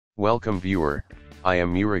Welcome viewer, I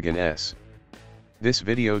am Murugan S. This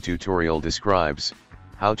video tutorial describes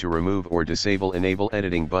how to remove or disable Enable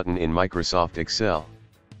Editing button in Microsoft Excel.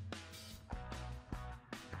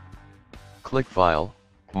 Click File,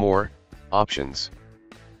 More, Options.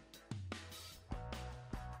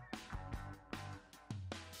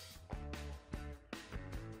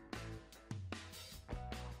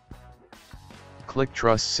 Click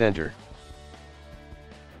Trust Center.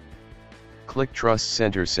 Click Trust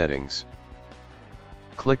Center Settings.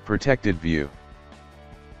 Click Protected View.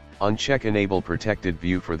 Uncheck Enable Protected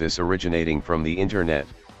View for this originating from the Internet.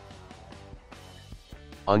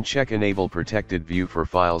 Uncheck Enable Protected View for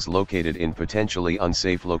files located in potentially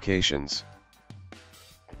unsafe locations.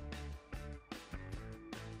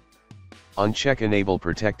 Uncheck Enable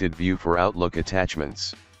Protected View for Outlook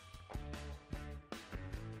attachments.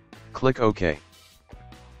 Click OK.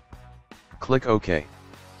 Click OK.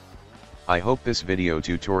 I hope this video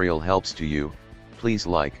tutorial helps to you. Please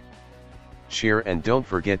like, share and don't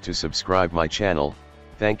forget to subscribe my channel.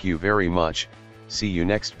 Thank you very much. See you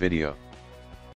next video.